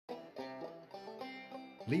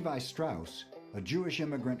Levi Strauss, a Jewish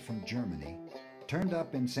immigrant from Germany, turned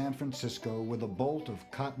up in San Francisco with a bolt of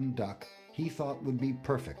cotton duck he thought would be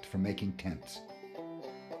perfect for making tents.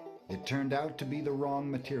 It turned out to be the wrong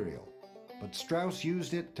material, but Strauss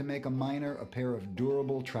used it to make a miner a pair of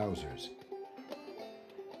durable trousers.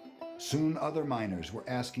 Soon other miners were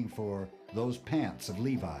asking for those pants of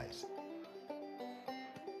Levi's.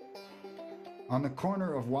 On the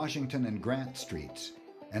corner of Washington and Grant Streets,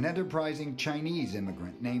 an enterprising Chinese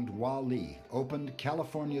immigrant named Wally opened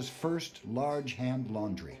California's first large hand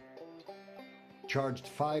laundry, charged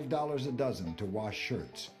 $5 a dozen to wash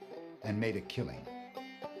shirts, and made a killing.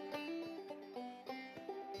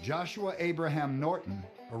 Joshua Abraham Norton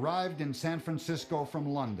arrived in San Francisco from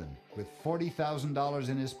London with $40,000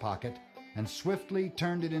 in his pocket and swiftly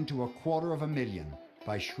turned it into $250,000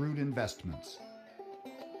 by shrewd investments.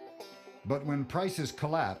 But when prices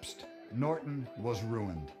collapsed, Norton was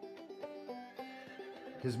ruined.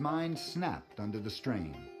 His mind snapped under the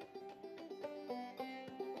strain.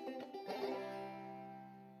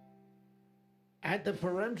 At the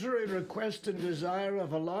peremptory request and desire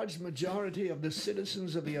of a large majority of the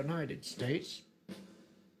citizens of the United States,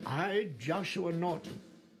 I, Joshua Norton,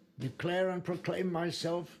 declare and proclaim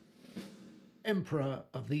myself Emperor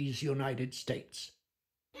of these United States.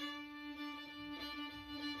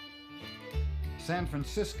 San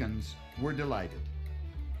Franciscans were delighted.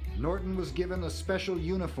 Norton was given a special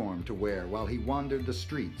uniform to wear while he wandered the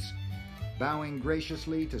streets, bowing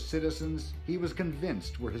graciously to citizens he was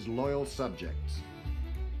convinced were his loyal subjects.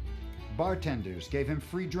 Bartenders gave him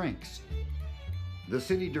free drinks. The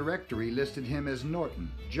city directory listed him as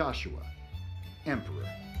Norton Joshua, Emperor.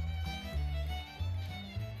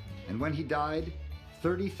 And when he died,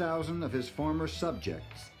 30,000 of his former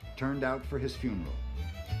subjects turned out for his funeral.